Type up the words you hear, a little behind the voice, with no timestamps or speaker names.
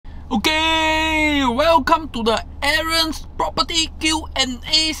Okay, welcome to the Aaron's Property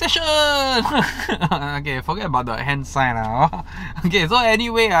Q&A session. Okay, forget about the hand sign now. Okay, so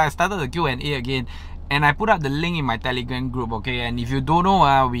anyway, I started the Q&A again, and I put up the link in my Telegram group. Okay, and if you don't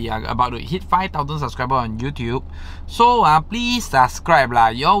know, we are about to hit 5,000 subscribers on YouTube. So please subscribe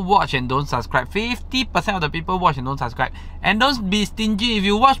lah. You all watch and don't subscribe. 50% of the people watch and don't subscribe. And don't be stingy. If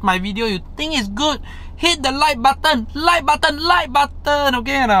you watch my video, you think it's good, hit the like button, like button.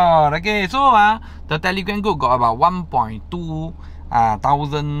 Okay, no? Okay, so the Telegram group got about 1.2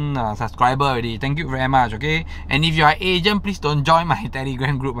 thousand subscriber already. Thank you very much. Okay, and if you are agent, please don't join my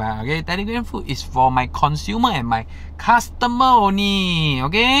Telegram group. Okay, Telegram group is for my consumer and my customer only.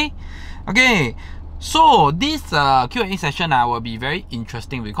 Okay, so this Q&A session will be very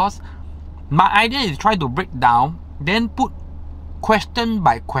interesting because my idea is try to break down, then put question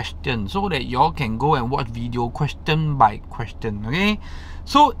by question so that y'all can go and watch video question by question. Okay,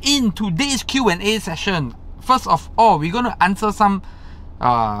 so in today's Q&A session, first of all, we're gonna answer some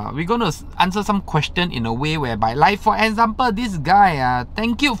question in a way whereby, like for example, this guy,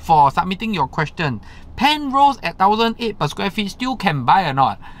 thank you for submitting your question. Penrose at 1,008 per square feet still can buy or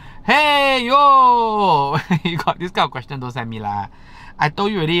not? Hey yo, you got this kind of question, don't send me lah. I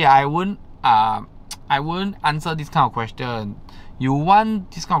told you already, I won't answer this kind of question. You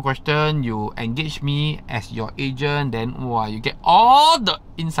want this kind of question, you engage me as your agent, then you get all the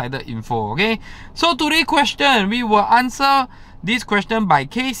insider info. Okay, so today's question, we will answer this question by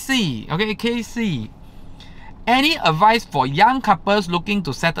KC. Okay, KC, any advice for young couples looking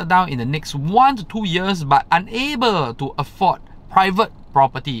to settle down in the next 1 to 2 years but unable to afford private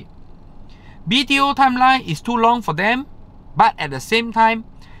property? BTO timeline is too long for them, but at the same time,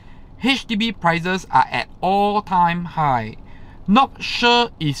 HDB prices are at all-time high. Not sure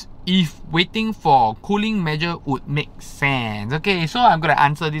if waiting for cooling measure would make sense. Okay, so I'm gonna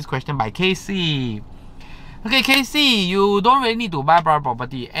answer this question by KC. Okay, KC, you don't really need to buy private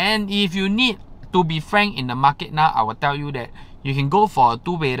property, and if you need to be frank in the market now, I will tell you that you can go for a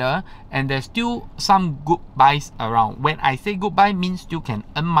two-bedder, and there's still some good buys around. When I say good buy, means you can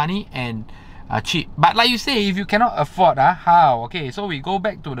earn money and cheap. But like you say, if you cannot afford, how? Okay, so we go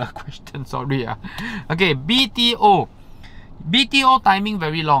back to the question. Sorry. Okay, BTO timing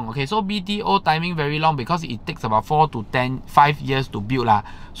very long. Okay, so BTO timing very long because it takes about 5 years to build lah.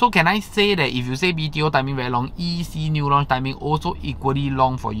 So can I say that if you say BTO timing very long, EC new launch timing also equally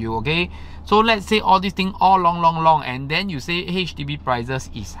long for you? Okay, so let's say all these things all long, and then you say HDB prices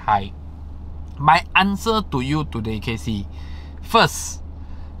is high. My answer to you today, KC, first,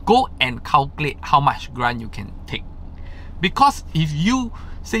 go and calculate how much grant you can take. Because if you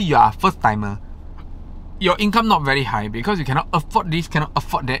say you are a first timer, your income not very high because you cannot afford this, cannot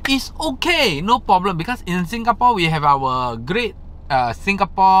afford that, it's okay, no problem, because in Singapore we have our great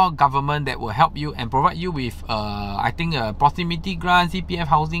Singapore government that will help you and provide you with I think a proximity grant, CPF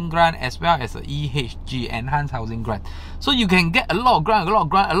housing grant, as well as a EHG, enhanced housing grant. So you can get a lot of grant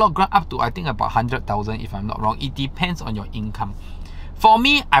up to I think about 100,000 if I'm not wrong. It depends on your income. For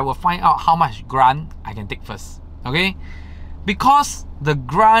me, I will find out how much grant I can take first. Okay, because the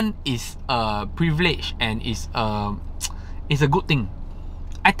grant is a privilege and is a good thing.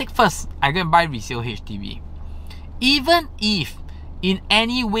 I take first, I go and buy resale HDB. Even if in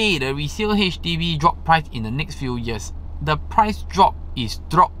any way the resale HDB drop price in the next few years, the price drop is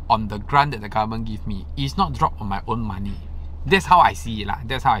drop on the grant that the government give me. It's not drop on my own money. That's how I see it lah.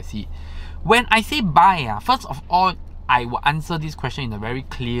 That's how I see it. When I say buy, first of all, I will answer this question in a very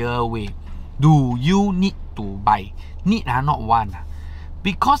clear way. Do you need to buy? Need, not want.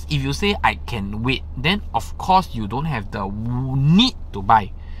 Because if you say I can wait, then of course you don't have the need to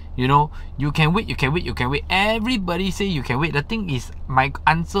buy. You know, you can wait. Everybody say you can wait. The thing is, my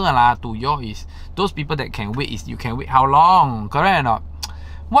answer to you is, those people that can wait is, you can wait how long? Correct or not?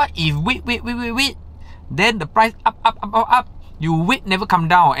 What if wait, then the price up, you wait never come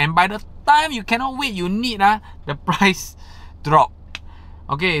down, and by the time you cannot wait, you need the price drop.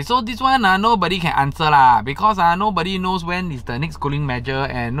 Okay, so this one nobody can answer because nobody knows when is the next cooling measure,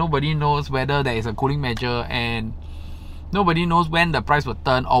 and nobody knows whether there is a cooling measure, and nobody knows when the price will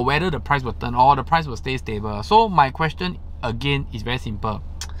turn, or whether the price will turn, or the price will stay stable. So my question again is very simple.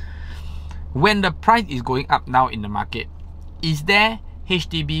 When the price is going up now in the market, is there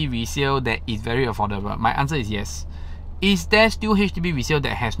HDB resale that is very affordable? My answer is yes. Is there still HDB resale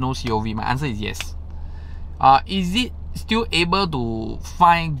that has no COV? My answer is yes. Is it still able to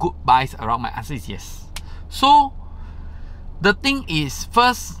find good buys around? My answer is yes. So the thing is,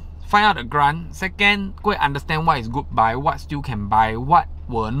 first, find out the grant. Second, go and understand what is good buy, what still can buy, what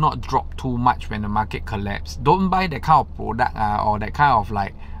will not drop too much when the market collapse. Don't buy that kind of product or that kind of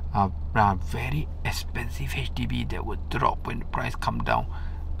like very expensive HDB that would drop when the price come down.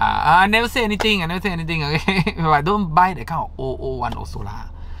 I never say anything. Okay, I don't buy that kind of old one also lah.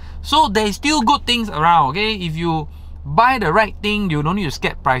 So there's still good things around. Okay, if you buy the right thing, you don't need to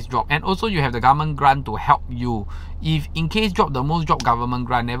scared price drop, and also you have the government grant to help you. If in case drop, the most drop government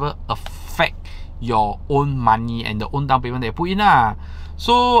grant never affect your own money and the own down payment they put in lah.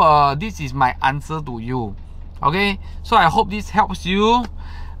 So this is my answer to you. Okay, so I hope this helps you.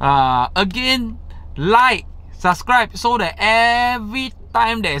 Again, like, subscribe, so that every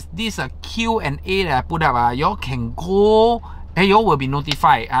time there's this Q&A that I put up, y'all can go and y'all will be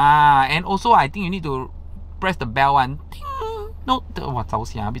notified. And also I think you need to press the bell one. Ding! No,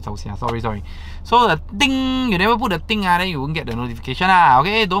 sorry. So the ding, you never put the ding, then you won't get the notification.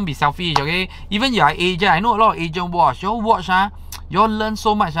 Okay, don't be selfish. Okay, even you are agent, I know a lot of agent watch. Y'all watch, y'all learn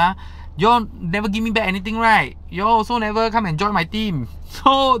so much. Y'all never give me back anything, right? Y'all also never come and join my team.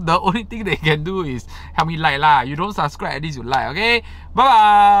 So the only thing they can do is help me like lah. You don't subscribe, at least you like. Okay, bye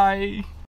bye.